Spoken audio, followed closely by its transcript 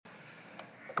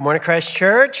Good morning, Christ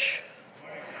Church.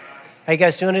 How you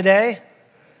guys doing today?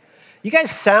 You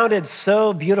guys sounded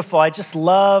so beautiful. I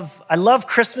love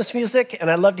Christmas music,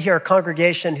 and I love to hear a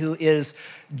congregation who is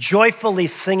joyfully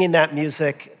singing that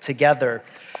music together.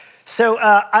 So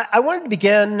I wanted to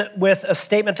begin with a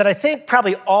statement that I think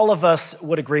probably all of us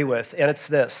would agree with, and it's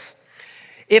this.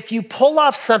 If you pull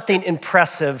off something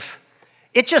impressive,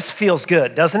 it just feels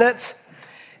good, doesn't it?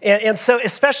 And so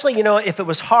especially, if it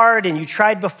was hard and you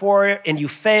tried before and you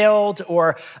failed,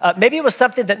 or maybe it was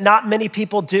something that not many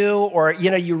people do, or,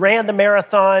 you ran the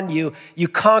marathon, you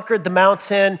conquered the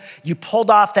mountain, you pulled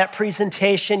off that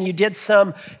presentation, you did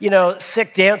some,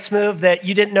 sick dance move that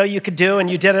you didn't know you could do and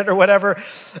you did it or whatever.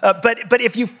 But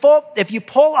if you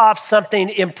pull off something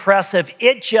impressive,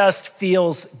 it just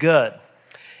feels good.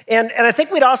 And I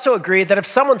think we'd also agree that if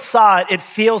someone saw it, it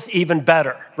feels even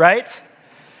better, right?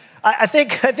 I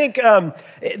think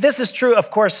this is true, of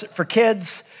course, for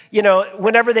kids.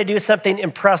 Whenever they do something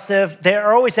impressive,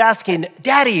 they're always asking,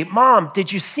 Daddy, Mom,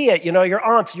 did you see it? Your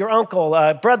aunt, your uncle,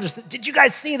 brothers, did you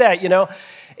guys see that?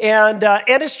 And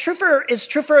it's true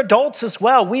for adults as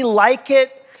well. We like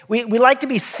it. We like to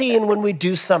be seen when we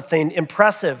do something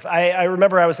impressive. I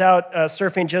remember I was out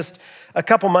surfing just a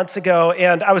couple months ago,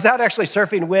 and I was out actually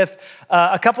surfing with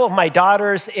a couple of my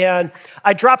daughters, and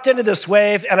I dropped into this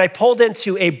wave, and I pulled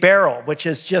into a barrel, which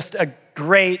is just a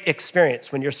great experience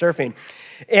when you're surfing.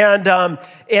 And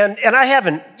I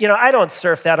haven't, I don't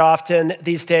surf that often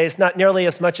these days, not nearly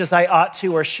as much as I ought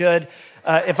to or should,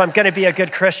 if I'm going to be a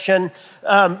good Christian.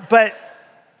 But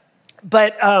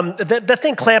the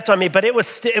thing clamped on me, but it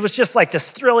was just like this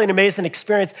thrilling, amazing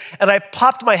experience. And I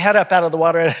popped my head up out of the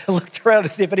water and I looked around to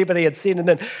see if anybody had seen. And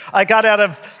then I got out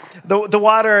of the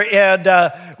water,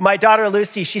 and my daughter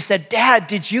Lucy, she said, Dad,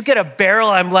 did you get a barrel?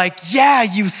 I'm like, yeah,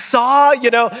 you saw,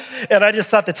 And I just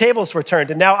thought the tables were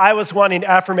turned. And now I was wanting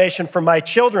affirmation from my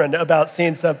children about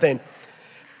seeing something.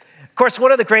 Of course,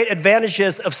 one of the great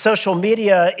advantages of social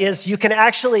media is you can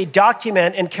actually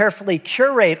document and carefully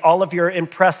curate all of your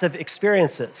impressive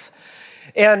experiences.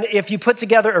 And if you put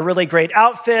together a really great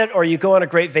outfit, or you go on a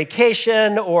great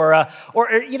vacation, or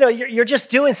you're just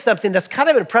doing something that's kind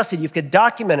of impressive, you could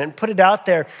document it and put it out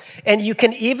there, and you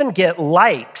can even get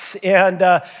likes. And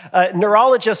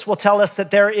neurologists will tell us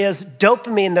that there is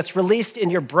dopamine that's released in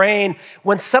your brain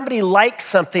when somebody likes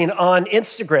something on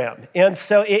Instagram. And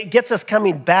so it gets us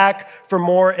coming back for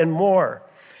more and more.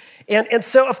 And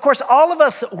so, of course, all of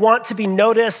us want to be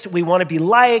noticed. We want to be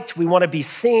liked. We want to be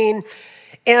seen.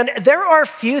 And there are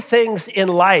few things in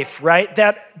life, right,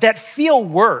 that feel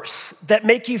worse, that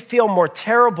make you feel more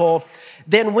terrible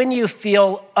than when you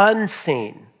feel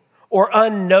unseen or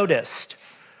unnoticed,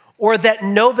 or that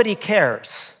nobody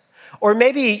cares. Or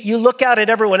maybe you look out at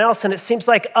everyone else and it seems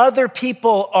like other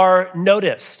people are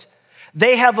noticed.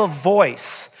 They have a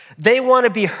voice. They want to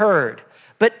be heard.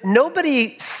 But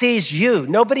nobody sees you.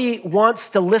 Nobody wants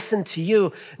to listen to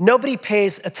you. Nobody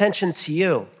pays attention to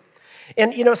you.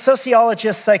 And,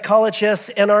 sociologists, psychologists,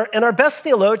 and our best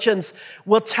theologians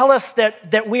will tell us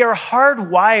that we are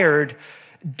hardwired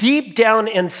deep down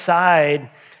inside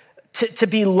to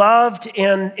be loved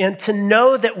and to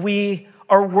know that we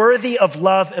are worthy of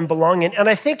love and belonging. And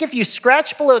I think if you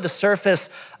scratch below the surface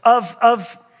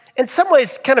of in some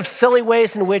ways, kind of silly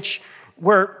ways in which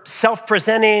we're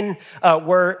self-presenting,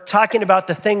 we're talking about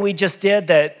the thing we just did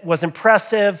that was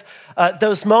impressive,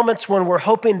 those moments when we're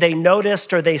hoping they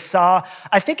noticed or they saw.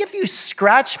 I think if you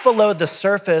scratch below the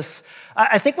surface,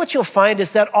 I think what you'll find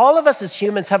is that all of us as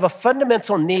humans have a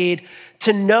fundamental need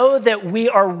to know that we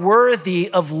are worthy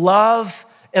of love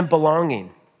and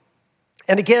belonging.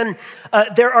 And again,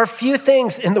 there are few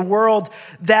things in the world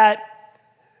that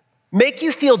make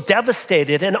you feel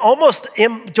devastated and almost,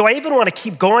 do I even want to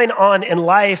keep going on in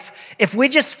life if we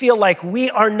just feel like we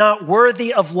are not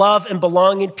worthy of love and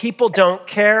belonging? People don't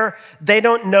care, they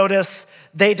don't notice,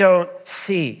 they don't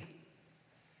see.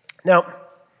 Now,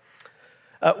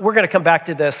 we're going to come back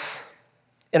to this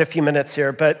in a few minutes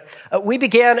here, but we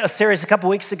began a series a couple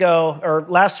weeks ago, or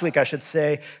last week I should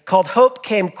say, called Hope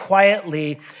Came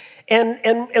Quietly, and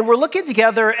we're looking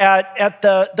together at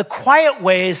the quiet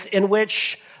ways in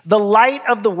which the light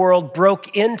of the world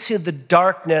broke into the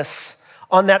darkness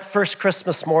on that first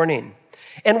Christmas morning.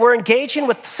 And we're engaging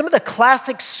with some of the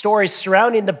classic stories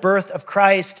surrounding the birth of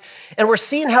Christ. And we're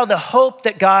seeing how the hope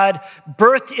that God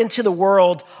birthed into the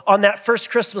world on that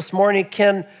first Christmas morning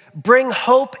can bring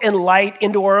hope and light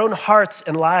into our own hearts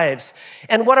and lives.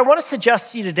 And what I want to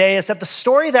suggest to you today is that the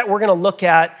story that we're going to look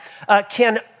at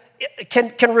can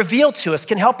reveal to us,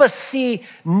 can help us see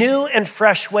new and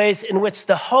fresh ways in which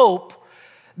the hope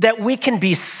that we can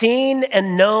be seen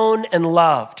and known and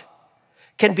loved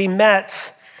can be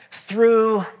met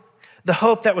through the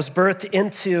hope that was birthed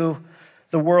into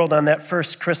the world on that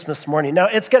first Christmas morning. Now,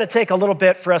 it's going to take a little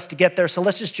bit for us to get there, so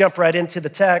let's just jump right into the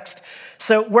text.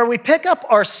 So where we pick up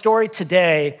our story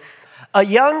today, a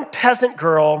young peasant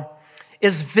girl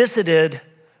is visited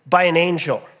by an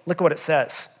angel. Look at what it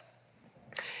says.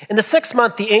 In the 6th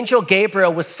month, the angel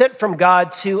Gabriel was sent from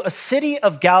God to a city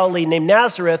of Galilee named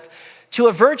Nazareth to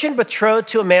a virgin betrothed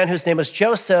to a man whose name was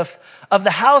Joseph of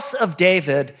the house of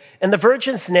David, and the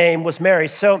virgin's name was Mary.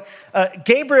 So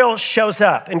Gabriel shows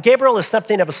up, and Gabriel is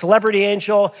something of a celebrity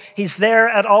angel. He's there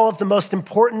at all of the most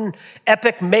important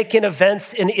epic-making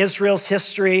events in Israel's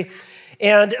history.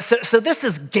 And so this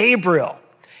is Gabriel,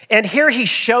 and here he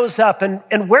shows up,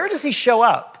 and where does he show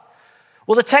up?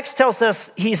 Well, the text tells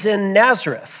us he's in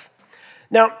Nazareth.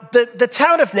 Now, the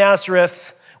town of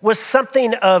Nazareth was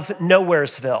something of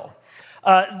Nowheresville.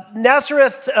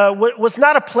 Nazareth was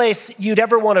not a place you'd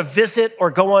ever want to visit or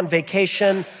go on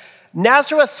vacation.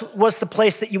 Nazareth was the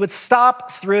place that you would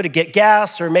stop through to get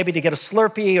gas or maybe to get a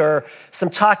Slurpee or some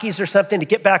Takis or something to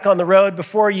get back on the road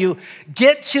before you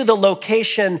get to the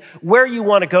location where you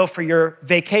want to go for your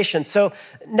vacation. So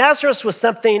Nazareth was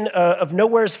something of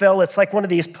Nowheresville. It's like one of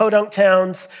these podunk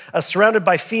towns surrounded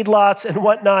by feedlots and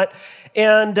whatnot.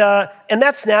 And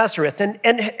that's Nazareth.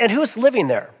 And who's living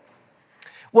there?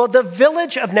 Well, the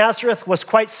village of Nazareth was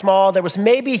quite small. There was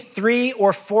maybe 300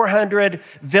 or 400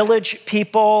 village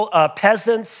people,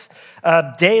 peasants,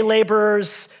 day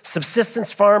laborers,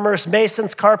 subsistence farmers,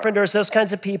 masons, carpenters, those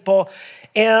kinds of people.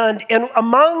 And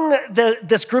among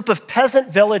this group of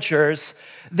peasant villagers,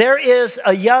 there is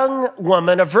a young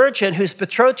woman, a virgin, who's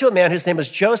betrothed to a man whose name was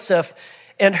Joseph,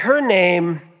 and her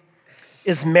name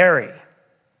is Mary.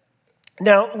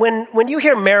 Now, when you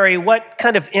hear Mary, what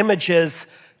kind of images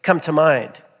come to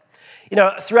mind? You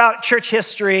know, throughout church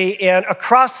history and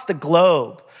across the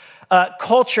globe,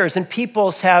 cultures and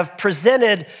peoples have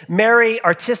presented Mary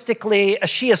artistically.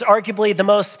 She is arguably the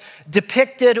most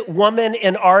depicted woman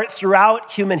in art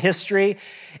throughout human history.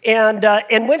 And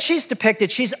when she's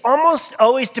depicted, she's almost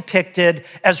always depicted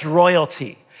as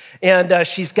royalty. And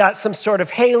she's got some sort of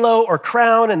halo or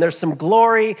crown, and there's some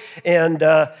glory and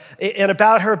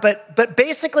about her. But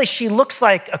basically, she looks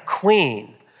like a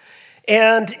queen.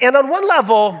 And on one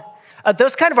level,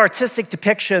 those kind of artistic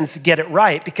depictions get it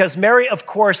right because Mary, of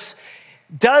course,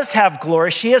 does have glory.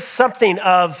 She is something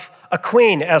of a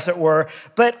queen, as it were.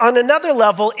 But on another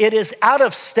level, it is out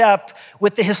of step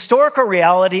with the historical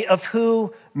reality of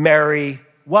who Mary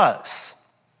was.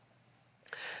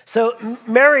 So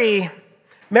Mary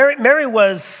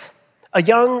was a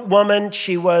young woman.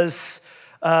 She was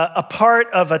a part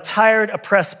of a tired,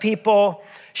 oppressed people.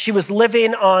 She was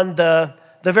living on the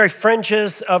very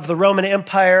fringes of the Roman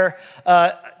Empire.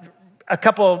 A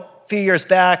few years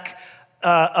back,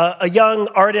 a young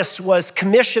artist was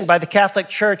commissioned by the Catholic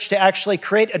Church to actually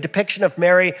create a depiction of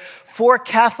Mary for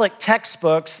Catholic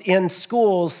textbooks in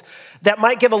schools that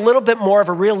might give a little bit more of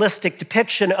a realistic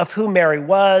depiction of who Mary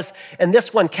was. And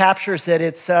this one captures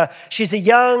it. She's a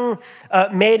young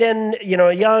maiden,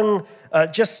 a young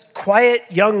just quiet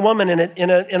young woman in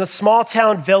a small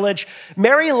town village.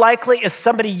 Mary likely is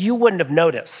somebody you wouldn't have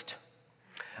noticed.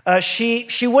 She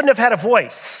wouldn't have had a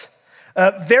voice.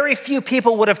 Very few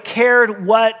people would have cared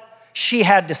what she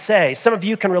had to say. Some of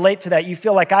you can relate to that. You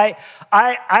feel like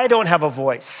I don't have a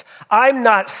voice. I'm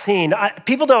not seen.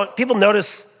 People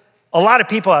notice. A lot of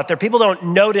people out there. People don't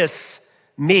notice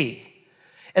me,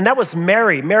 and that was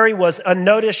Mary. Mary was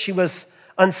unnoticed. She was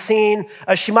unseen.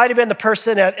 She might have been the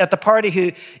person at the party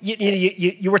who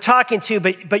you were talking to,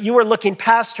 but you were looking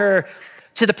past her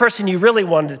to the person you really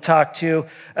wanted to talk to.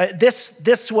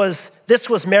 This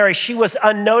was Mary. She was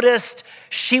unnoticed.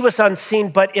 She was unseen.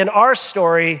 But in our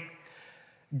story,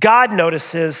 God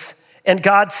notices and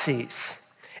God sees.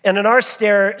 And in our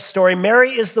story,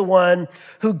 Mary is the one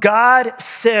who God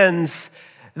sends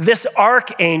this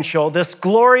archangel, this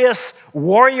glorious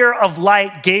warrior of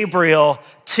light, Gabriel,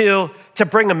 to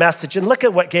bring a message. And look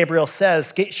at what Gabriel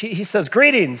says. He says,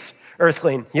 "Greetings,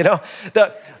 earthling."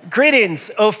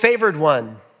 Greetings, O favored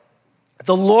one.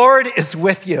 The Lord is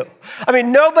with you. I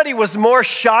mean, nobody was more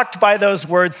shocked by those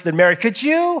words than Mary. Could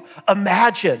you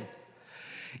imagine?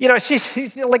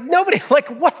 She's like, nobody, like,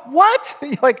 what?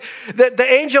 Like, the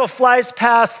angel flies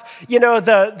past,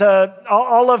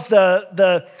 all of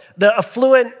the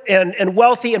affluent and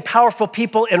wealthy and powerful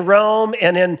people in Rome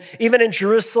and even in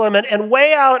Jerusalem and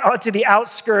way out onto the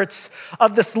outskirts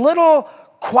of this little,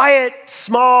 quiet,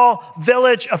 small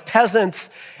village of peasants.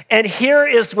 And here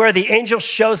is where the angel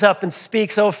shows up and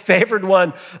speaks, "Oh, favored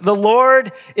one, the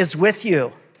Lord is with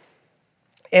you."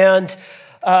 And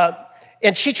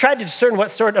And she tried to discern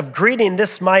what sort of greeting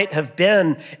this might have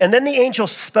been. And then the angel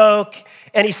spoke,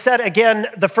 and he said again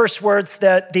the first words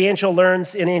that the angel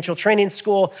learns in angel training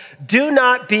school: "Do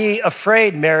not be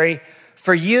afraid, Mary,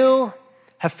 for you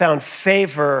have found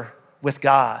favor with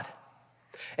God.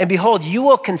 And behold, you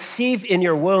will conceive in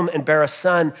your womb and bear a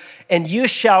son, and you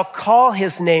shall call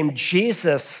his name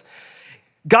Jesus.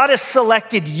 God has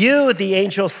selected you," the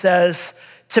angel says,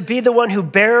 "to be the one who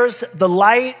bears the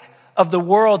light of the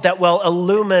world that will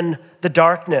illumine the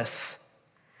darkness."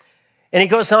 And he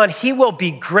goes on, "He will be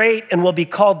great and will be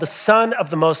called the Son of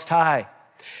the Most High.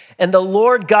 And the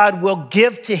Lord God will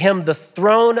give to him the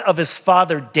throne of his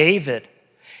father David,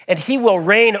 and he will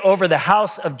reign over the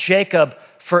house of Jacob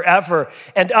forever.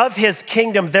 And of his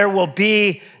kingdom there will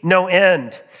be no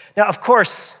end." Now, of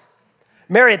course,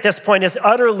 Mary at this point is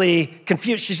utterly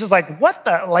confused. She's just like, what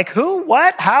the, like who,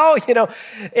 what, how,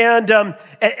 and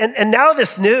now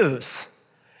this news.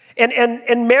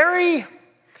 And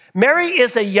Mary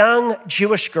is a young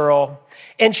Jewish girl,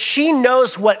 and she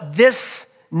knows what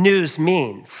this news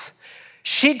means.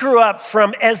 She grew up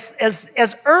from as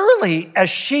early as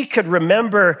she could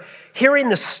remember hearing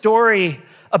the story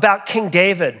about King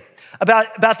David,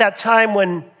 about that time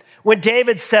when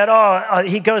David said,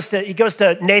 he goes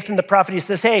to Nathan the prophet, he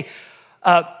says, "Hey,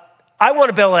 I want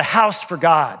to build a house for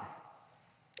God."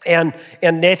 And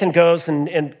Nathan goes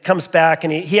and comes back,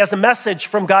 and he has a message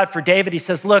from God for David. He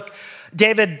says, "Look,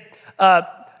 David,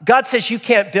 God says you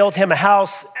can't build him a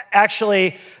house.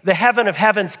 Actually, the heaven of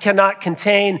heavens cannot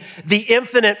contain the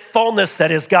infinite fullness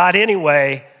that is God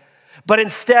anyway. But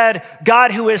instead,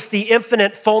 God, who is the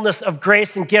infinite fullness of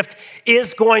grace and gift,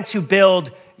 is going to build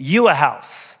you a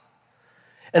house."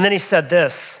 And then he said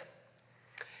this.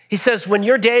 He says, "When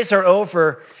your days are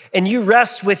over and you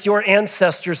rest with your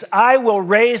ancestors, I will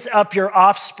raise up your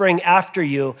offspring after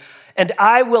you, and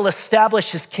I will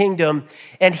establish his kingdom,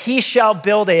 and he shall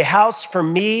build a house for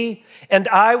me, and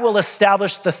I will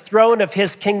establish the throne of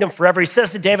his kingdom forever." He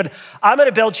says to David, "I'm going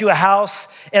to build you a house,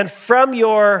 and from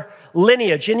your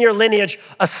lineage, in your lineage,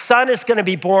 a son is going to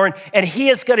be born, and he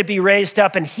is going to be raised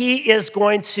up, and he is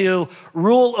going to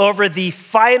rule over the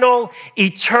final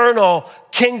eternal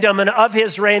kingdom, and of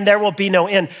his reign there will be no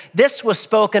end." This was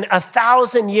spoken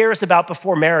 1,000 years about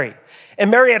before Mary. And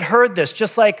Mary had heard this,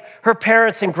 just like her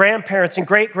parents and grandparents and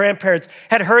great-grandparents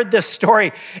had heard this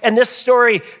story. And this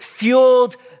story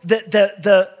fueled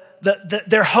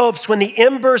their hopes when the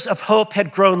embers of hope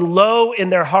had grown low in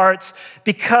their hearts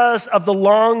because of the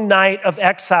long night of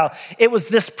exile. It was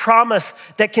this promise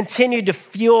that continued to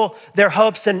fuel their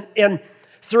hopes. And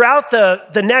throughout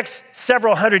the next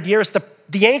several hundred years,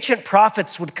 the ancient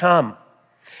prophets would come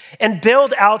and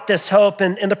build out this hope.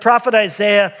 And the prophet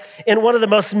Isaiah, in one of the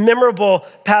most memorable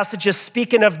passages,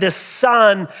 speaking of this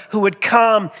son who would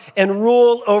come and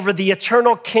rule over the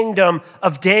eternal kingdom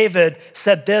of David,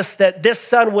 said this, that this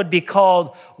son would be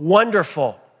called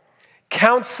Wonderful,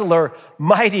 Counselor,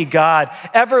 Mighty God,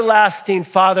 Everlasting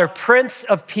Father, Prince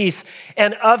of Peace,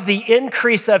 and of the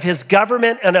increase of his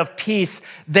government and of peace,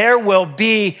 there will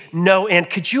be no end.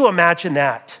 Could you imagine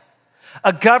that?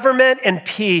 A government and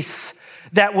peace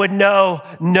that would know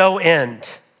no end.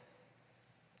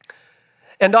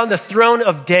 And on the throne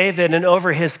of David and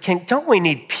over his king, don't we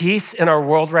need peace in our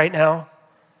world right now?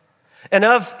 And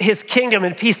of his kingdom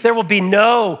and peace, there will be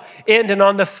no end. And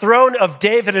on the throne of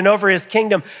David and over his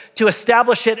kingdom, to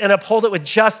establish it and uphold it with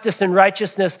justice and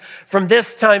righteousness from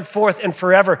this time forth and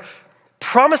forever.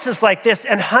 Promises like this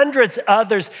and hundreds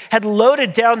others had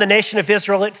loaded down the nation of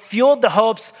Israel. It fueled the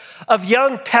hopes of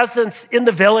young peasants in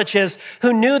the villages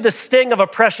who knew the sting of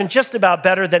oppression just about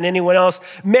better than anyone else.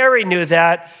 Mary knew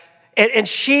that, and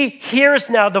she hears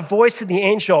now the voice of the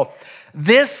angel.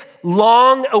 This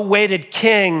long-awaited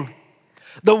king,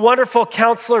 the wonderful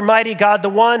counselor, mighty God, the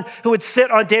one who would sit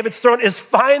on David's throne, is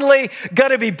finally going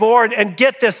to be born. And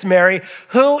get this, Mary,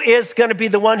 who is going to be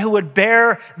the one who would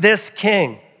bear this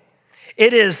king?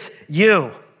 It is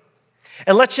you.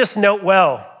 And let's just note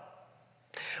well,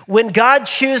 when God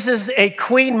chooses a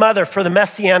queen mother for the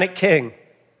Messianic king,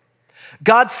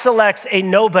 God selects a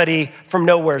nobody from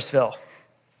Nowheresville.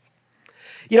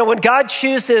 You know, when God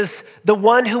chooses the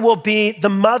one who will be the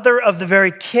mother of the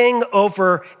very king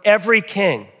over every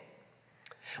king,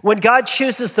 when God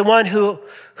chooses the one who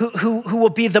will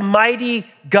be the mighty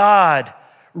God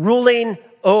ruling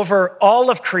over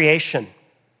all of creation,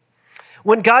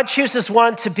 when God chooses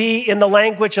one to be, in the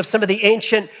language of some of the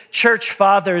ancient church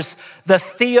fathers, the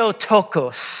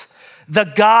Theotokos, the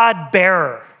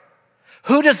God-bearer,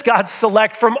 who does God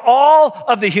select from all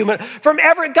of the human,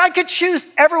 God could choose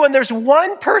everyone. There's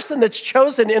one person that's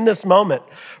chosen in this moment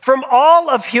from all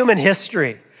of human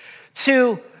history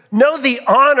to know the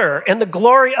honor and the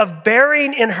glory of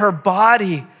bearing in her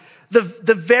body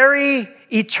the very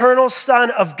eternal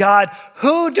Son of God.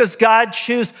 Who does God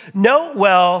choose? Note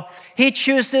well, he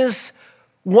chooses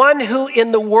one who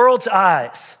in the world's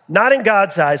eyes, not in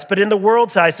God's eyes, but in the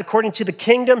world's eyes, according to the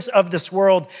kingdoms of this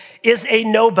world, is a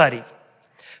nobody,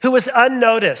 who is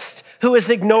unnoticed, who is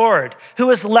ignored, who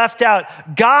is left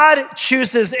out. God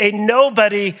chooses a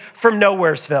nobody from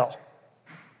Nowheresville.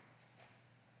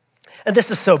 And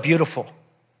this is so beautiful.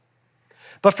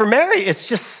 But for Mary, it's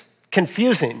just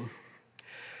confusing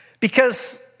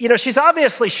because, she's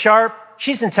obviously sharp,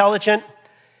 she's intelligent,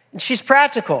 and she's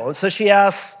practical. And so she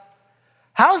asks,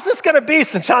 how's this gonna be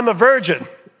since I'm a virgin?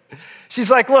 She's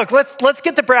like, look, let's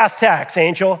get the brass tacks,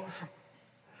 angel.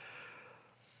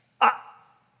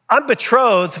 I'm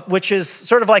betrothed, which is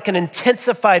sort of like an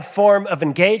intensified form of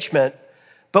engagement,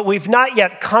 but we've not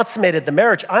yet consummated the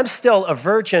marriage. I'm still a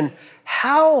virgin.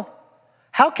 How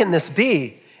can this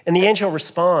be? And the angel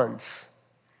responds,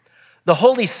 the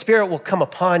Holy Spirit will come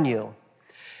upon you,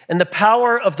 and the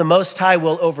power of the Most High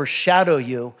will overshadow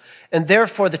you, and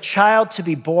therefore the child to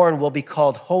be born will be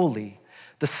called Holy,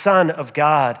 the Son of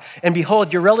God. And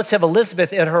behold, your relative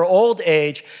Elizabeth in her old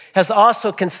age has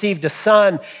also conceived a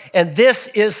son, and this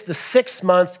is the 6th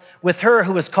month with her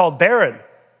who is called barren.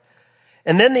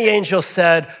 And then the angel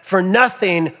said, for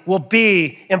nothing will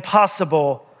be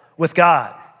impossible with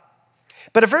God.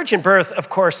 But a virgin birth, of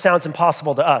course, sounds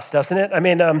impossible to us, doesn't it? I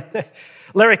mean,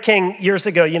 Larry King, years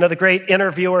ago, the great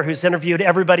interviewer who's interviewed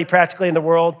everybody practically in the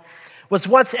world, was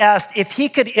once asked if he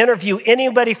could interview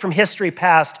anybody from history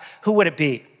past, who would it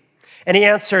be? And he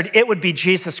answered, it would be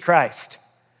Jesus Christ.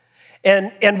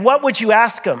 And what would you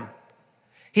ask him?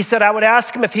 He said, I would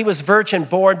ask him if he was virgin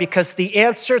born because the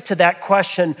answer to that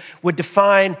question would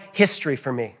define history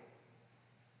for me.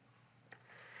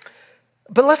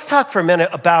 But let's talk for a minute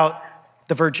about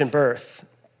the virgin birth.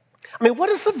 I mean, what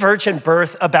is the virgin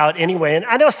birth about anyway? And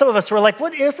I know some of us were like,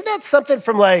 what, isn't that something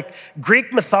from like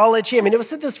Greek mythology? I mean,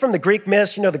 wasn't this from the Greek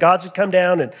myths? The gods would come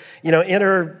down and,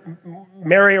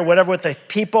 intermarry or whatever with the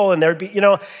people and there'd be,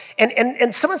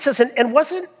 and someone says, and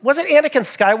wasn't Anakin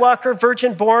Skywalker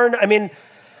virgin born? I mean,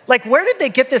 like, where did they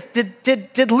get this?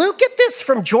 Did Luke get this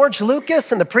from George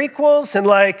Lucas and the prequels? And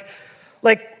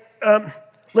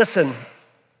listen,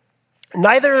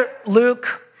 neither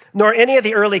Luke nor any of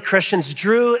the early Christians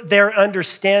drew their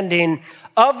understanding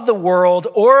of the world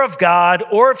or of God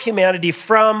or of humanity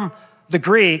from the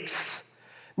Greeks.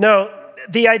 No,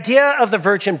 the idea of the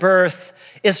virgin birth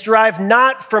is derived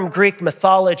not from Greek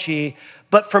mythology,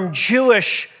 but from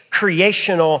Jewish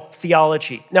creational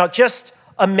theology. Now, just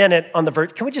a minute on the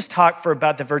virgin. Can we just talk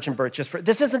about the virgin birth?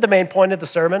 This isn't the main point of the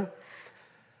sermon,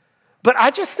 but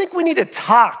I just think we need to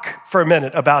talk for a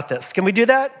minute about this. Can we do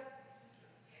that?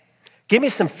 Give me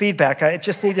some feedback. I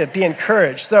just need to be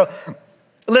encouraged. So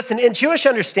listen, in Jewish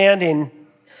understanding,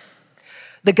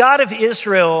 the God of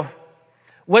Israel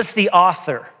was the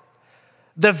author,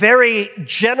 the very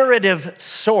generative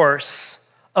source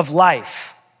of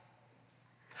life.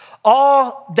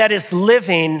 All that is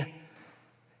living,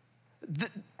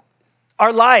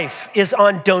 our life is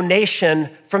on donation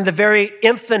from the very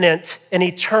infinite and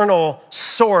eternal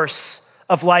source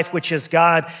of life, which is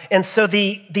God. And so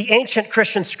the ancient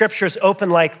Christian scriptures open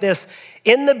like this.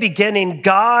 In the beginning,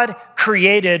 God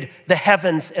created the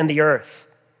heavens and the earth.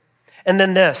 And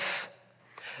then this,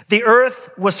 the earth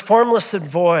was formless and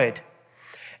void,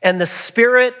 and the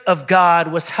Spirit of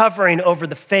God was hovering over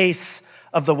the face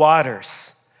of the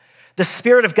waters. The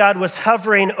Spirit of God was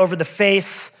hovering over the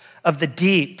face of the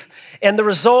deep. And the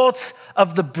result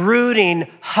of the brooding,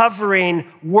 hovering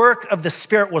work of the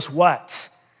Spirit was what?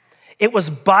 It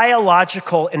was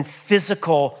biological and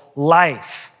physical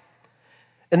life.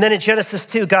 And then in Genesis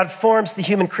 2, God forms the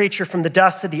human creature from the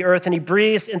dust of the earth, and he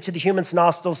breathes into the human's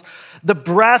nostrils the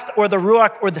breath or the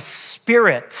ruach or the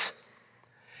spirit.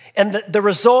 And the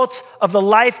result of the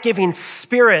life-giving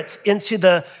spirit into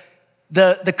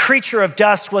the creature of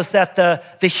dust was that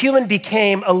the human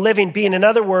became a living being. In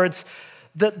other words,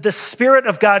 the Spirit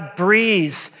of God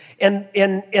breathes, and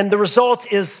the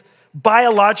result is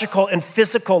biological and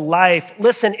physical life.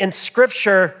 Listen, in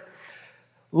Scripture,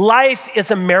 life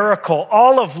is a miracle.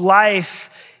 All of life,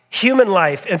 human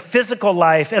life and physical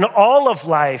life, and all of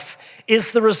life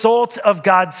is the result of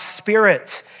God's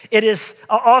Spirit. It is,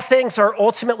 all things are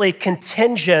ultimately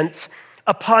contingent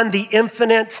upon the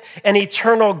infinite and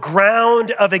eternal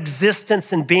ground of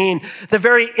existence and being, the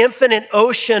very infinite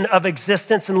ocean of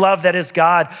existence and love that is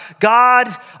God.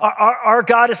 Our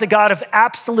God is a God of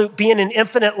absolute being and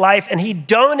infinite life, and he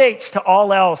donates to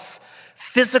all else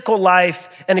physical life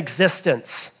and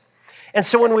existence. And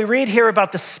so when we read here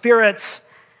about the Spirit's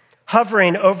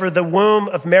hovering over the womb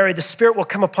of Mary. The Spirit will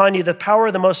come upon you. The power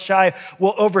of the Most High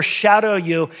will overshadow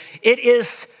you. It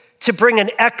is to bring an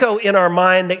echo in our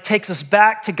mind that takes us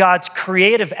back to God's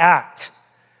creative act.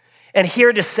 And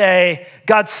here to say,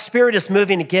 God's Spirit is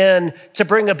moving again to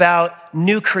bring about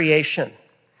new creation.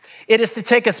 It is to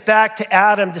take us back to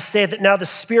Adam to say that now the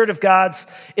Spirit of God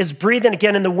is breathing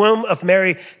again in the womb of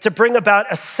Mary to bring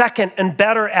about a second and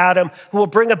better Adam who will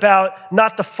bring about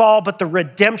not the fall, but the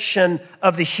redemption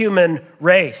of the human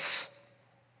race.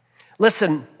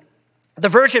 Listen, the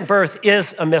virgin birth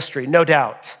is a mystery, no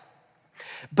doubt.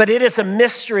 But it is a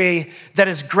mystery that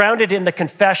is grounded in the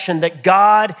confession that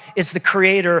God is the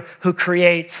creator who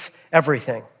creates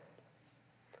everything.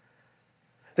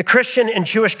 The Christian and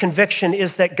Jewish conviction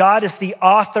is that God is the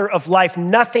author of life.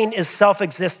 Nothing is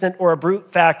self-existent or a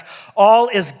brute fact. All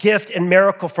is gift and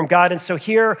miracle from God. And so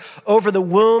here, over the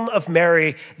womb of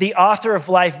Mary, the author of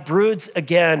life broods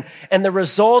again, and the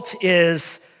result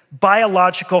is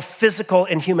biological, physical,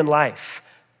 and human life.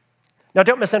 Now,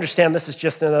 don't misunderstand. This is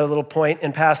just another little point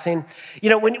in passing. You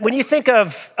know, when you think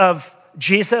of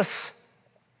Jesus,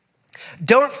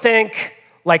 don't think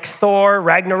like Thor,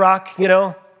 Ragnarok, you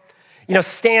know,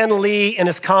 Stan Lee in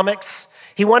his comics,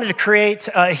 he wanted to create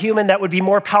a human that would be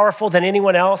more powerful than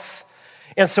anyone else.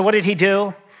 And so what did he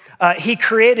do? He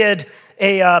created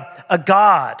a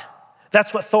god.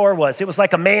 That's what Thor was. It was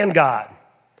like a man god.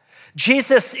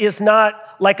 Jesus is not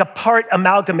like a part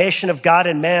amalgamation of God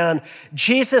and man.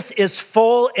 Jesus is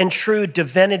full and true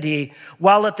divinity,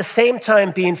 while at the same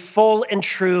time being full and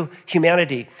true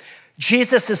humanity.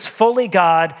 Jesus is fully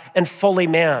God and fully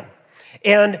man.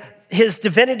 And his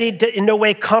divinity in no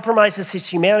way compromises his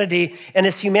humanity, and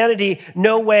his humanity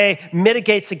no way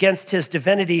mitigates against his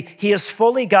divinity. He is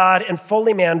fully God and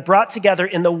fully man brought together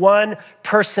in the one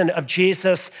person of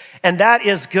Jesus, and that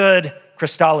is good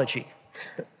Christology.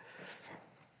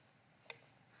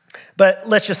 But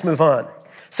let's just move on.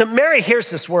 So Mary hears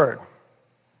this word,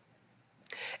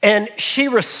 and she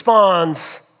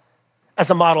responds as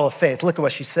a model of faith. Look at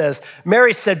what she says.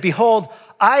 Mary said, "Behold,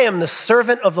 I am the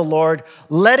servant of the Lord.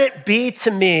 Let it be to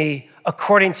me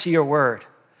according to your word."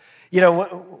 You know,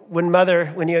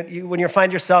 when you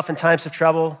find yourself in times of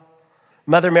trouble,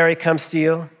 Mother Mary comes to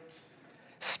you,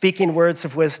 speaking words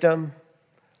of wisdom.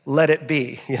 Let it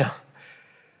be, you know.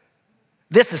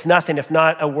 This is nothing if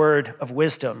not a word of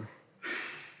wisdom.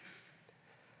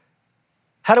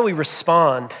 How do we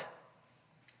respond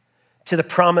to the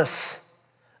promise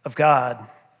of God?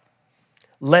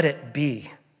 Let it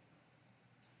be.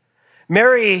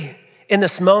 Mary, in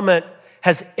this moment,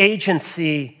 has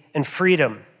agency and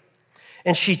freedom,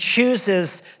 and she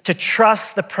chooses to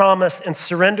trust the promise and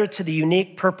surrender to the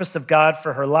unique purpose of God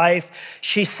for her life.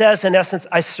 She says, in essence,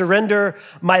 I surrender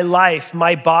my life,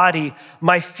 my body,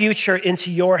 my future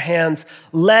into your hands.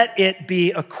 Let it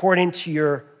be according to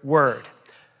your word.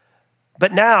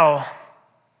 But now,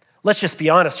 let's just be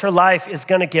honest, her life is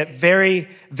going to get very,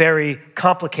 very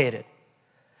complicated.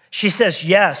 She says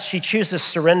yes, she chooses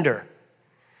surrender.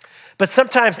 But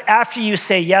sometimes after you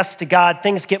say yes to God,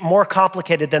 things get more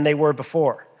complicated than they were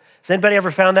before. Has anybody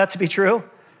ever found that to be true?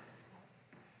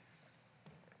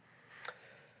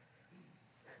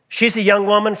 She's a young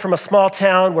woman from a small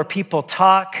town where people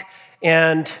talk,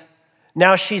 and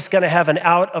now she's going to have an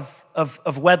out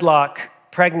of wedlock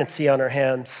pregnancy on her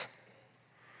hands.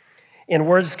 And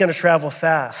word's going to travel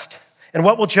fast. And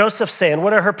what will Joseph say? And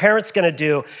what are her parents going to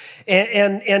do?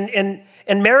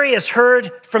 And Mary has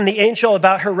heard from the angel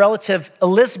about her relative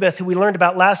Elizabeth, who we learned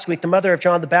about last week, the mother of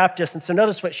John the Baptist. And so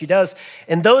notice what she does.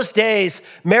 In those days,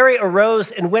 Mary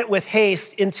arose and went with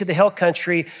haste into the hill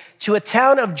country to a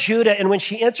town of Judah. And when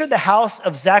she entered the house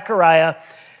of Zechariah,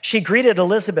 she greeted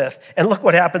Elizabeth. And look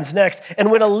what happens next. And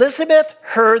when Elizabeth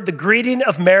heard the greeting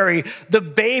of Mary, the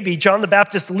baby, John the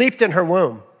Baptist, leaped in her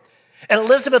womb. And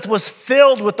Elizabeth was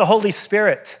filled with the Holy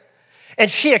Spirit. And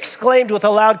she exclaimed with a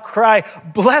loud cry,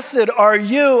 "Blessed are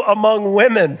you among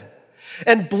women,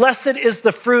 and blessed is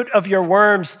the fruit of your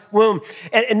womb."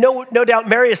 And no doubt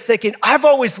Mary is thinking, I've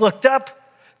always looked up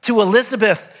to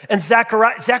Elizabeth and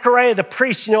Zechariah the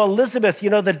priest, Elizabeth,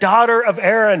 the daughter of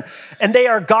Aaron, and they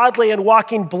are godly and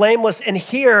walking blameless. And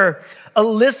here,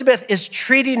 Elizabeth is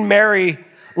treating Mary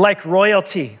like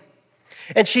royalty.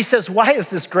 And she says, "Why is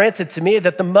this granted to me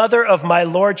that the mother of my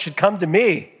Lord should come to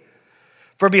me?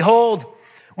 For behold,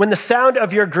 when the sound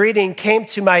of your greeting came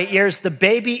to my ears, the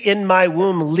baby in my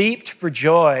womb leaped for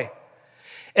joy.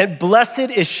 And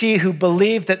blessed is she who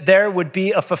believed that there would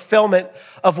be a fulfillment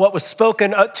of what was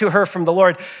spoken to her from the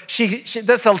Lord." This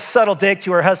is a subtle dig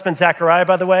to her husband, Zechariah,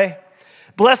 by the way.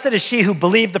 Blessed is she who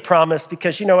believed the promise,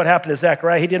 because you know what happened to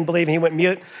Zechariah. He didn't believe and he went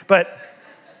mute. But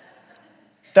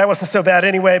that wasn't so bad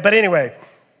anyway.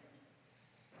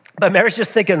 But Mary's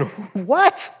just thinking,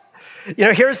 what?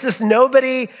 Here's this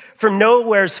nobody from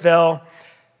Nowheresville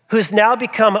who's now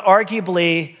become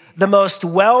arguably the most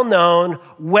well-known,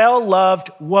 well-loved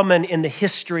woman in the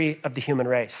history of the human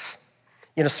race.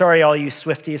 Sorry, all you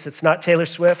Swifties, it's not Taylor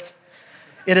Swift.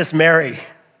 It is Mary.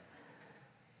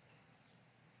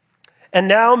 And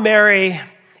now Mary,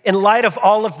 in light of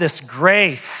all of this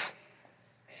grace,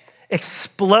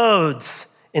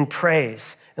 explodes in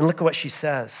praise. And look at what she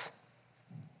says.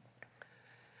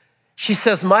 She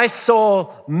says, my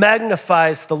soul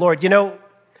magnifies the Lord.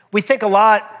 We think a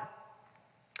lot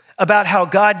about how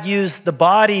God used the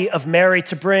body of Mary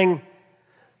to bring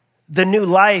the new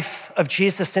life of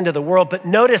Jesus into the world. But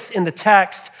notice in the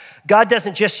text, God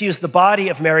doesn't just use the body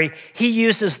of Mary, he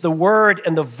uses the word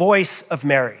and the voice of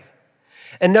Mary.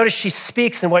 And notice she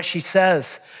speaks in what she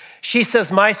says. She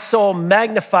says, my soul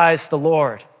magnifies the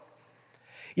Lord.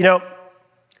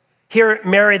 Here,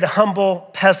 Mary, the humble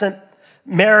peasant,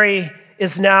 Mary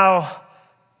is now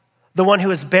the one who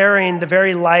is bearing the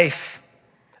very life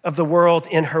of the world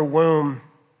in her womb.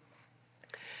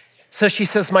 So she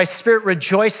says, my spirit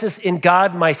rejoices in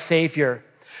God, my Savior,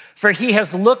 for he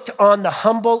has looked on the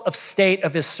humble estate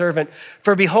of his servant.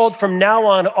 For behold, from now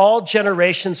on, all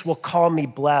generations will call me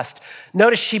blessed.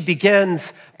 Notice she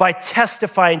begins by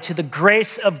testifying to the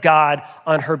grace of God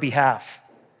on her behalf.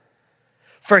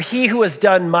 For he who is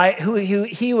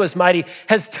mighty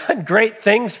has done great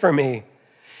things for me,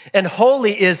 and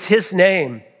holy is his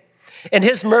name. And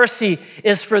his mercy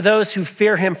is for those who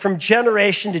fear him from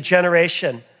generation to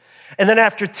generation. And then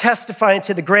after testifying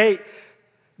to the great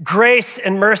grace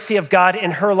and mercy of God in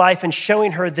her life and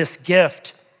showing her this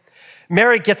gift,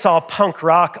 Mary gets all punk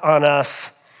rock on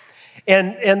us.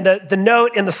 And the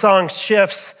note in the song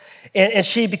shifts, and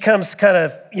she becomes kind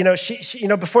of,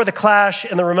 before the Clash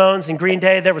and the Ramones and Green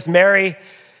Day, there was Mary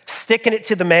sticking it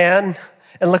to the man.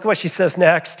 And look at what she says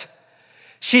next.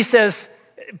 She says,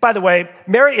 by the way,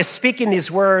 Mary is speaking these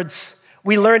words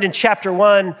we learned in chapter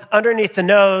 1 underneath the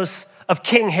nose of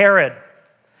King Herod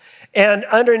and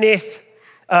underneath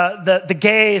the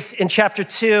gaze in chapter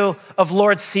 2 of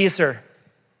Lord Caesar.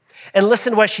 And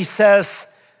listen to what she says.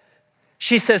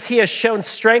 She says, he has shown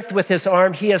strength with his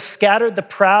arm. He has scattered the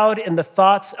proud in the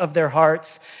thoughts of their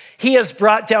hearts. He has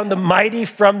brought down the mighty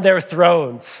from their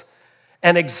thrones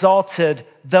and exalted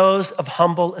those of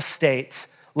humble estates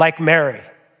like Mary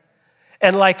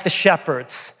and like the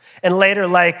shepherds and later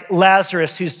like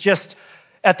Lazarus, who's just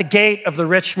at the gate of the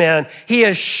rich man. He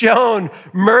has shown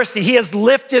mercy. He has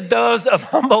lifted those of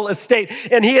humble estate.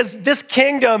 And this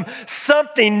kingdom,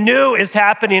 something new is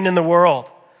happening in the world.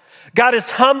 God is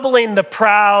humbling the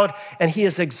proud, and he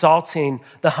is exalting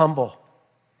the humble.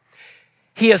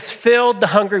 He has filled the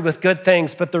hungry with good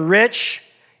things, but the rich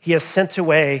he has sent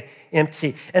away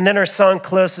empty. And then our song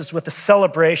closes with a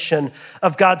celebration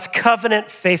of God's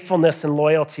covenant faithfulness and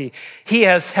loyalty. He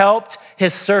has helped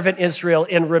his servant Israel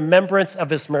in remembrance of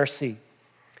his mercy,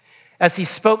 as he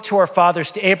spoke to our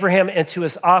fathers, to Abraham and to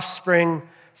his offspring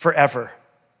forever.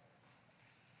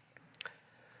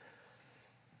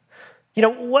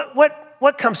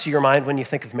 What comes to your mind when you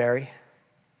think of Mary?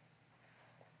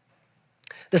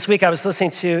 This week I was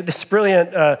listening to this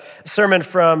brilliant sermon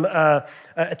from a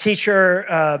teacher,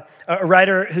 a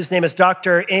writer whose name is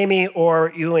Dr. Amy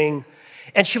Orr Ewing.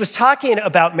 And she was talking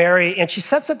about Mary, and she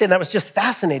said something that was just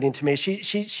fascinating to me. She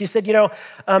said,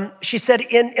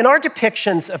 in our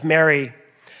depictions of Mary,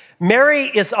 Mary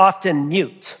is often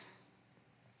mute,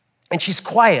 and she's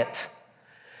quiet.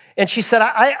 And she said,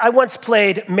 I once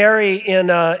played Mary in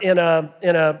one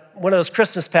of those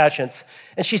Christmas pageants.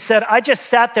 And she said, I just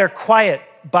sat there quiet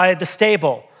by the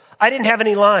stable. I didn't have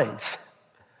any lines.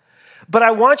 But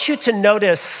I want you to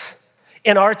notice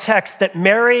in our text that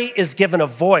Mary is given a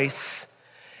voice,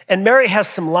 and Mary has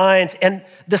some lines. And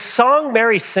the song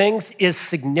Mary sings is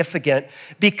significant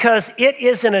because it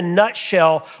is, in a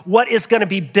nutshell, what is going to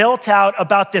be built out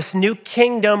about this new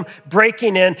kingdom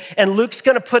breaking in. And Luke's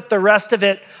going to put the rest of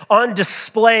it on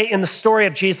display in the story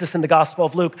of Jesus in the Gospel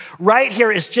of Luke. Right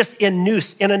here is just in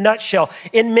a nutshell,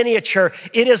 in miniature.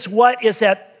 It is what is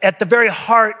at the very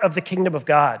heart of the kingdom of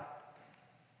God.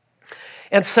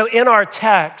 And so in our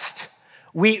text,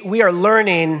 we are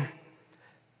learning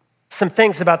some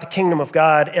things about the kingdom of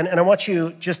God. And I want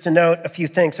you just to note a few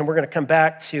things, and we're going to come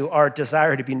back to our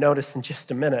desire to be noticed in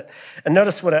just a minute. And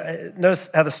notice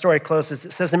how the story closes.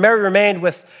 It says, and Mary remained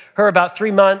with her about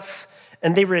 3 months,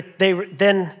 and they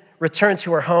then returned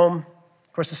to her home.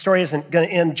 Of course, the story isn't going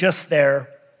to end just there.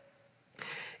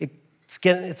 It's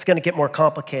going to get more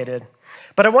complicated.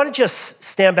 But I want to just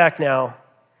stand back now,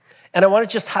 and I want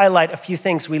to just highlight a few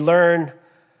things we learn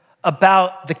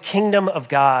about the kingdom of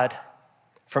God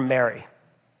from Mary.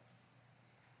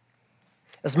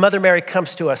 As Mother Mary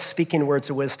comes to us speaking words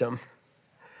of wisdom,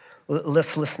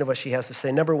 let's listen to what she has to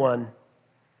say. Number one,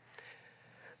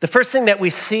 the first thing that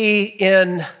we see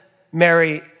in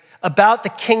Mary about the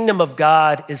kingdom of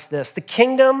God is this: the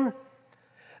kingdom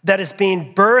that is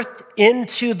being birthed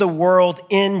into the world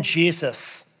in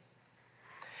Jesus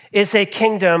is a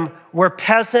kingdom where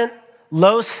peasant,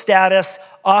 low status,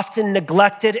 often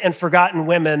neglected and forgotten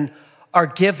women are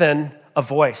given a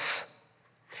voice.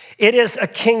 It is a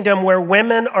kingdom where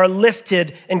women are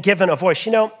lifted and given a voice.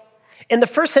 You know, in the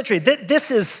first century,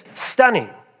 this is stunning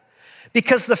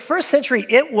because the first century,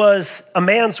 it was a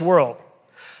man's world.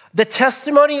 The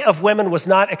testimony of women was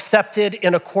not accepted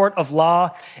in a court of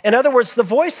law. In other words, the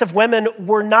voice of women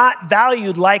were not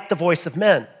valued like the voice of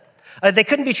men. They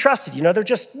couldn't be trusted. You know, they're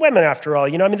just women after all.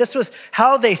 You know, I mean, this was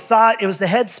how they thought. It was the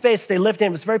headspace they lived in.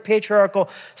 It was a very patriarchal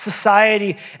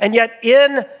society. And yet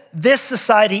in this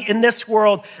society, in this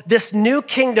world, this new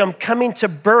kingdom coming to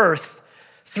birth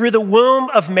through the womb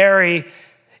of Mary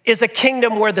is a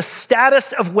kingdom where the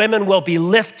status of women will be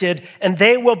lifted and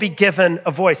they will be given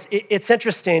a voice. It's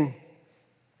interesting,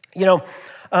 you know,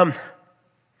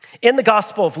 in the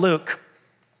Gospel of Luke,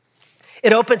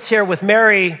 it opens here with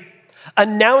Mary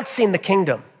announcing the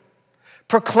kingdom,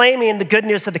 proclaiming the good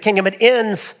news of the kingdom. It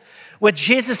ends with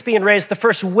Jesus being raised. The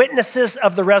first witnesses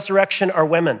of the resurrection are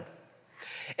women.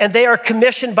 And they are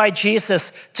commissioned by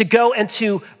Jesus to go and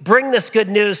to bring this good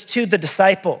news to the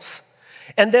disciples.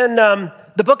 And then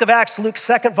the book of Acts, Luke's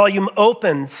second volume,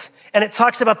 opens, and it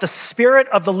talks about the Spirit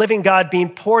of the living God being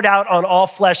poured out on all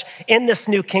flesh in this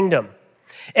new kingdom.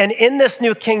 And in this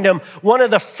new kingdom, one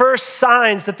of the first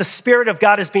signs that the Spirit of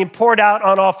God is being poured out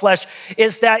on all flesh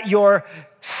is that your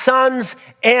sons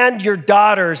and your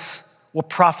daughters will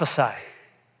prophesy.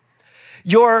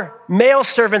 Your male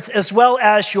servants as well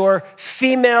as your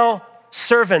female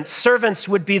servants. Servants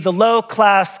would be the low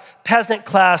class, peasant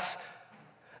class.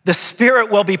 The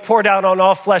Spirit will be poured out on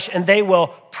all flesh and they will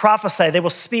prophesy. They will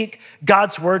speak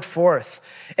God's word forth.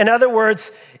 In other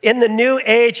words, in the new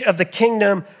age of the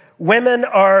kingdom, women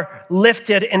are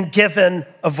lifted and given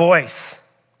a voice.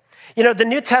 You know, the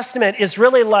New Testament is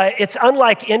really it's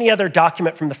unlike any other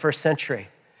document from the first century.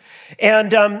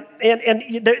 And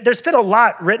there's been a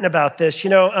lot written about this. You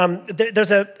know,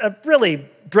 there's a really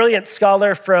brilliant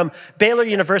scholar from Baylor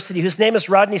University whose name is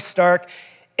Rodney Stark,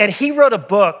 and he wrote a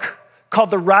book called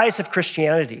The Rise of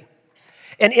Christianity.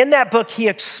 And in that book, he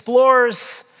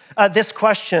explores this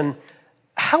question: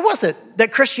 how was it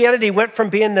that Christianity went from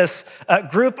being this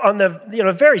group on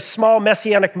the very small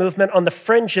messianic movement on the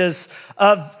fringes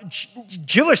of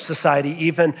Jewish society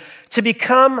even, to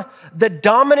become the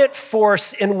dominant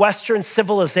force in Western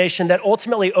civilization that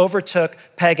ultimately overtook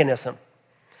paganism?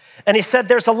 And he said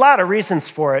there's a lot of reasons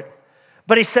for it,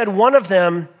 but he said one of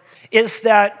them is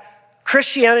that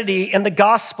Christianity and the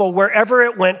gospel, wherever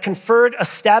it went, conferred a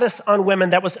status on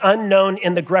women that was unknown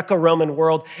in the Greco-Roman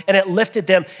world, and it lifted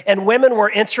them, and women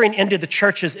were entering into the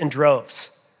churches in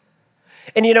droves.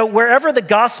 And you know, wherever the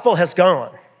gospel has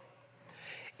gone,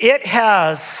 it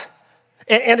has,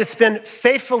 and it's been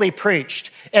faithfully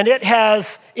preached, and it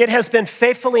has been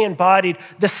faithfully embodied,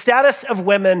 the status of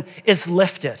women is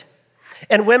lifted.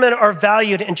 And women are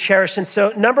valued and cherished. And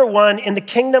so, number one, in the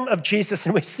kingdom of Jesus,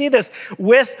 and we see this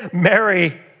with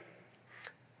Mary,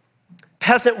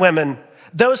 peasant women,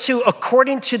 those who,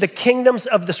 according to the kingdoms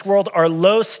of this world, are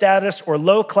low status or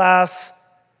low class,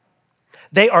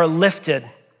 they are lifted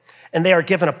and they are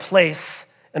given a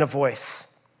place and a voice.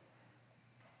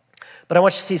 But I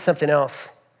want you to see something else.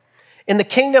 In the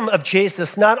kingdom of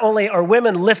Jesus, not only are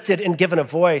women lifted and given a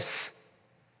voice,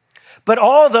 but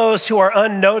all those who are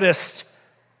unnoticed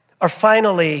are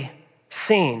finally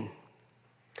seen.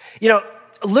 You know,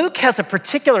 Luke has a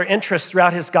particular interest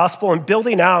throughout his gospel in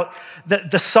building out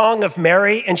the Song of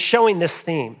Mary and showing this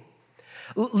theme.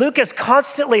 Luke is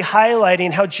constantly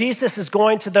highlighting how Jesus is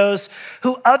going to those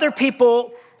who other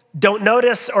people don't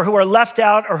notice or who are left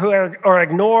out or who are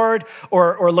ignored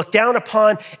or looked down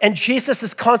upon. And Jesus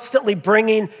is constantly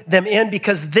bringing them in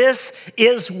because this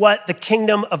is what the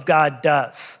kingdom of God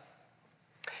does.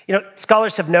 You know,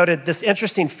 scholars have noted this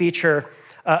interesting feature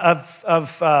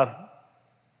of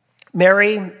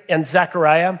Mary and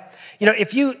Zechariah. You know,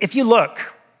 if you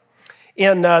look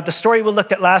in the story we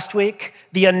looked at last week,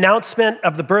 the announcement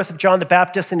of the birth of John the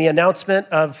Baptist and the announcement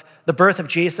of the birth of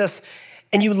Jesus,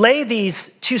 and you lay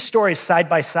these two stories side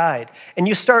by side, and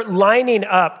you start lining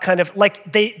up kind of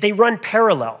like they run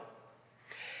parallel.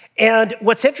 And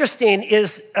what's interesting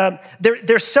is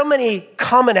there's so many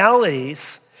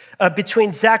commonalities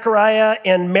between Zechariah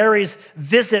and Mary's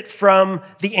visit from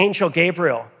the angel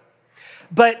Gabriel.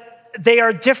 But they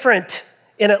are different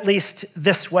in at least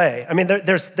this way. I mean,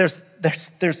 there's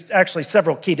actually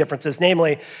several key differences.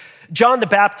 Namely, John the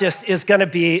Baptist is going to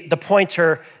be the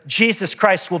pointer. Jesus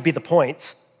Christ will be the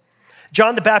point.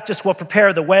 John the Baptist will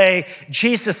prepare the way.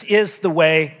 Jesus is the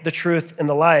way, the truth, and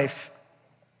the life.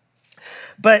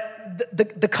 But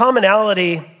the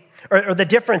commonality or the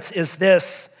difference is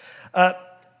this.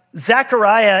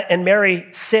 Zechariah and Mary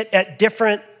sit at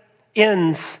different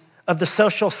ends of the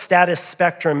social status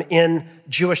spectrum in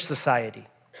Jewish society.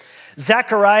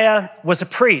 Zechariah was a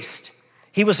priest.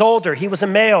 He was older. He was a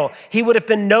male. He would have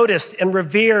been noticed and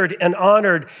revered and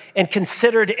honored and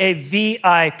considered a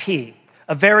VIP,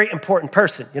 a very important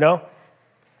person, you know?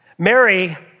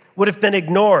 Mary would have been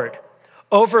ignored,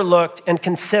 overlooked, and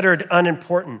considered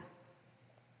unimportant.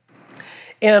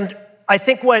 And I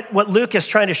think what Luke is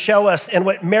trying to show us and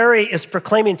what Mary is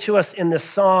proclaiming to us in this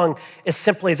song is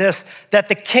simply this, that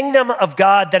the kingdom of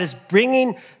God that is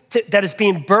being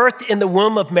birthed in the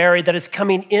womb of Mary, that is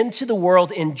coming into the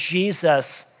world in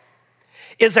Jesus,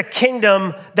 is a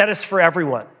kingdom that is for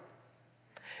everyone.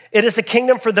 It is a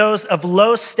kingdom for those of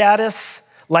low status,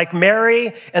 like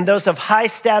Mary, and those of high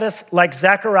status, like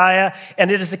Zechariah, and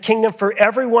it is a kingdom for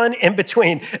everyone in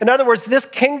between. In other words, this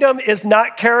kingdom is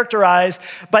not characterized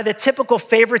by the typical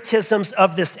favoritisms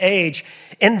of this age.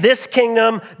 In this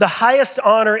kingdom, the highest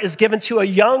honor is given to a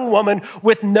young woman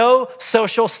with no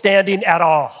social standing at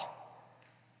all.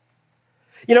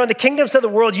 You know, in the kingdoms of the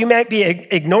world, you might be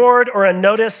ignored or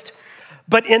unnoticed,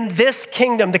 but in this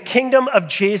kingdom, the kingdom of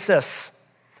Jesus,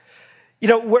 you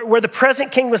know, where the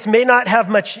present kingdoms may not have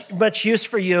much use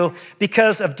for you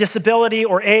because of disability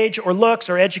or age or looks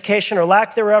or education or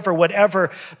lack thereof or whatever,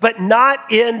 but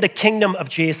not in the kingdom of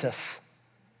Jesus.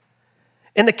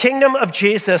 In the kingdom of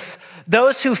Jesus,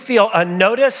 those who feel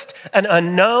unnoticed and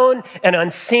unknown and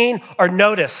unseen are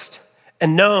noticed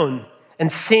and known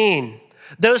and seen.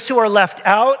 Those who are left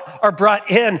out are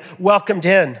brought in, welcomed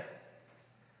in.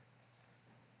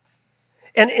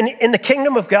 And in the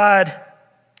kingdom of God,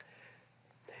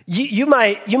 you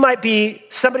might be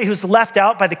somebody who's left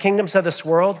out by the kingdoms of this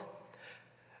world,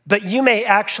 but you may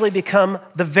actually become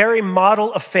the very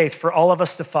model of faith for all of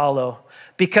us to follow,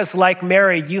 because like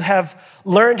Mary, you have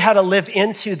learned how to live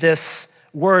into this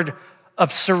word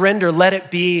of surrender. Let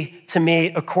it be to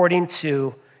me according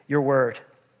to your word.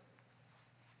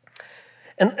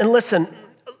 And listen,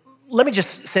 let me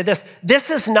just say this. This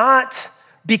is not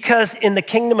because in the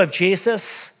kingdom of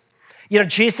Jesus, you know,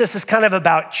 Jesus is kind of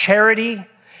about charity,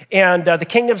 and the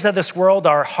kingdoms of this world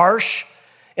are harsh.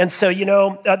 And so, you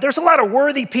know, there's a lot of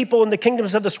worthy people in the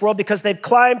kingdoms of this world because they've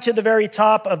climbed to the very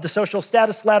top of the social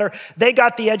status ladder. They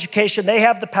got the education, they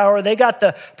have the power, they got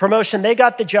the promotion, they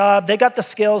got the job, they got the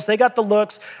skills, they got the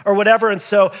looks or whatever. And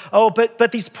so,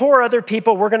 but these poor other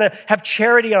people, we're gonna have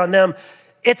charity on them.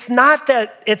 It's not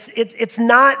that, it's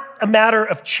not a matter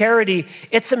of charity,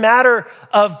 it's a matter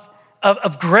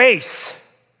of grace.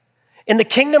 In the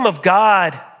kingdom of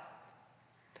God,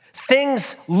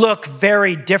 things look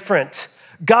very different.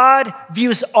 God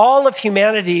views all of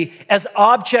humanity as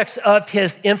objects of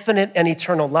his infinite and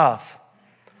eternal love.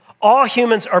 All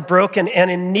humans are broken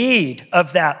and in need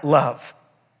of that love.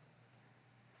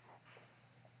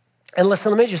 And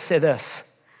listen, let me just say this.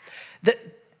 That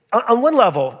on one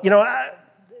level, you know,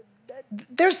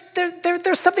 there's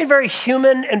something very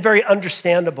human and very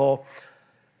understandable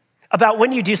about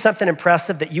when you do something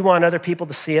impressive that you want other people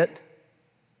to see it.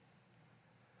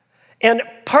 And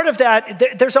part of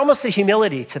that, there's almost a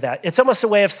humility to that. It's almost a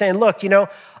way of saying, look, you know,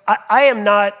 I am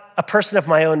not a person of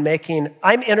my own making.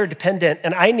 I'm interdependent,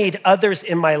 and I need others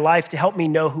in my life to help me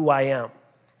know who I am.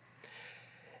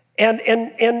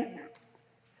 And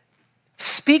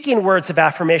speaking words of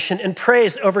affirmation and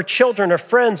praise over children or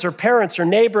friends or parents or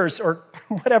neighbors or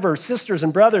whatever, sisters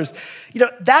and brothers, you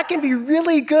know, that can be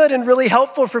really good and really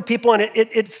helpful for people, and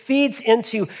it feeds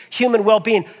into human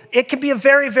well-being. It can be a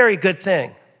very, very good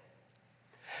thing.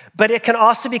 But it can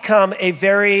also become a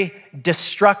very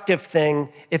destructive thing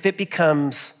if it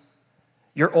becomes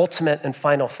your ultimate and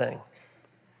final thing.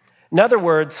 In other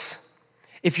words,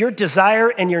 if your desire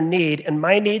and your need, and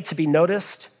my need to be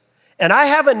noticed, and I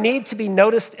have a need to be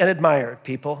noticed and admired,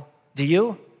 people, do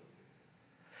you?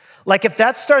 Like if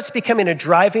that starts becoming a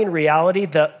driving reality,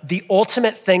 the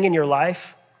ultimate thing in your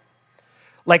life,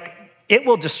 like it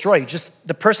will destroy you. Just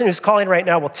the person who's calling right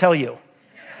now will tell you.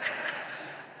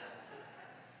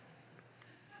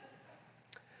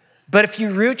 But if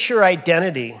you root your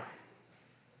identity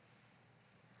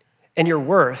and your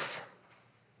worth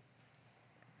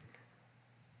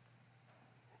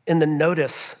in the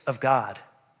notice of God,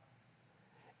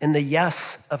 in the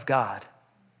yes of God.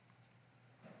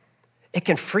 It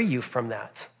can free you from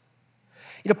that.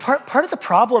 Part of the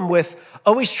problem with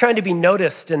always trying to be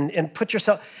noticed and put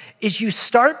yourself is you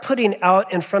start putting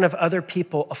out in front of other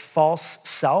people a false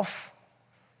self,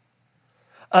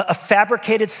 a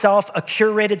fabricated self, a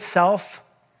curated self.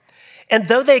 And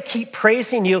though they keep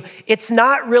praising you, it's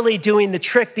not really doing the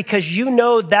trick because you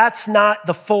know that's not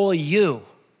the full you.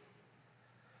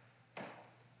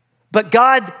 But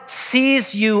God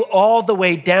sees you all the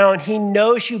way down. He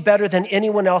knows you better than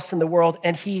anyone else in the world,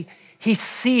 and he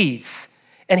sees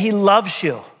and he loves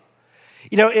you.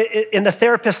 In the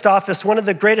therapist office, one of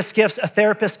the greatest gifts a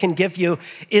therapist can give you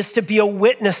is to be a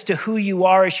witness to who you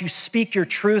are as you speak your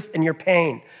truth and your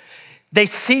pain. They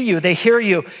see you, they hear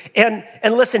you. And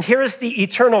listen, here is the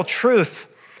eternal truth,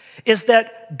 is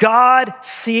that God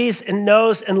sees and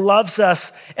knows and loves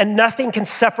us, and nothing can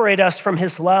separate us from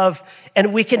his love.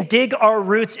 And we can dig our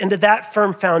roots into that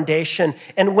firm foundation.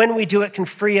 And when we do, it can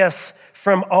free us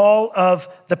from all of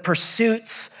the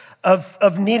pursuits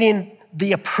of needing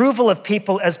the approval of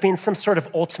people as being some sort of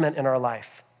ultimate in our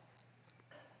life.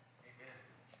 Amen.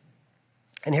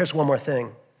 And here's one more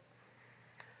thing.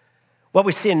 What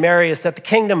we see in Mary is that the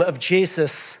kingdom of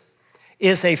Jesus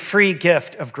is a free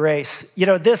gift of grace.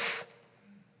 This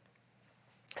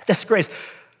grace.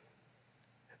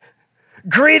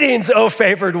 Greetings, O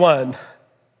favored one.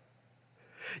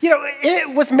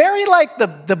 Was Mary like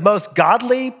the most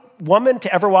godly woman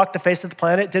to ever walk the face of the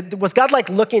planet? Was God like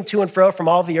looking to and fro from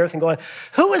all the earth and going,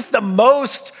 who is the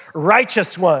most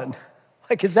righteous one?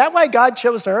 Like, is that why God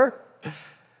chose her?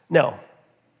 No.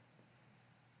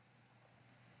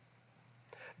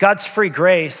 God's free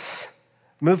grace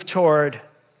moved toward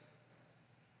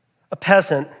a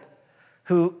peasant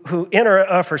who in or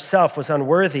of herself was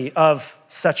unworthy of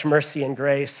such mercy and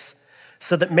grace,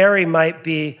 so that Mary might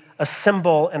be a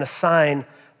symbol and a sign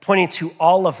pointing to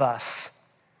all of us.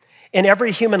 In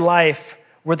every human life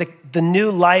where the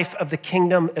new life of the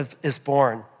kingdom is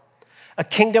born, a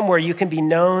kingdom where you can be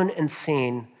known and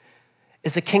seen,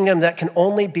 is a kingdom that can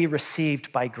only be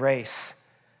received by grace.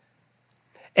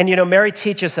 And Mary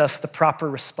teaches us the proper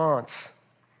response.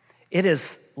 It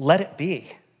is, let it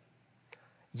be.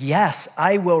 Yes,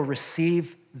 I will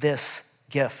receive this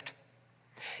gift.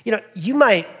 You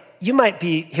might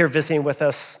be here visiting with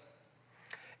us,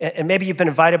 and maybe you've been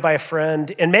invited by a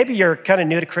friend, and maybe you're kind of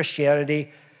new to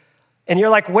Christianity, and you're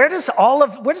like, where does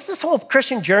this whole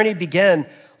Christian journey begin?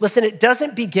 Listen, it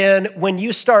doesn't begin when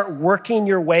you start working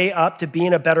your way up to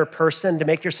being a better person, to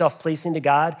make yourself pleasing to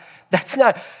God. That's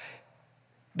not.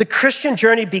 The Christian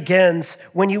journey begins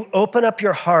when you open up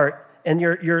your heart and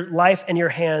your life and your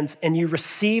hands, and you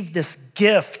receive this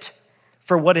gift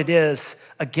for what it is,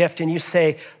 a gift, and you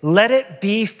say, let it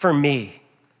be for me.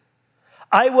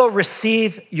 I will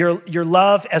receive your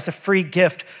love as a free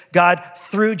gift, God,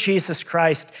 through Jesus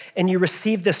Christ. And you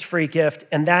receive this free gift,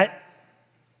 and that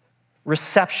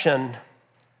reception,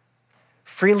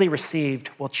 freely received,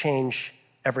 will change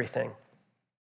everything.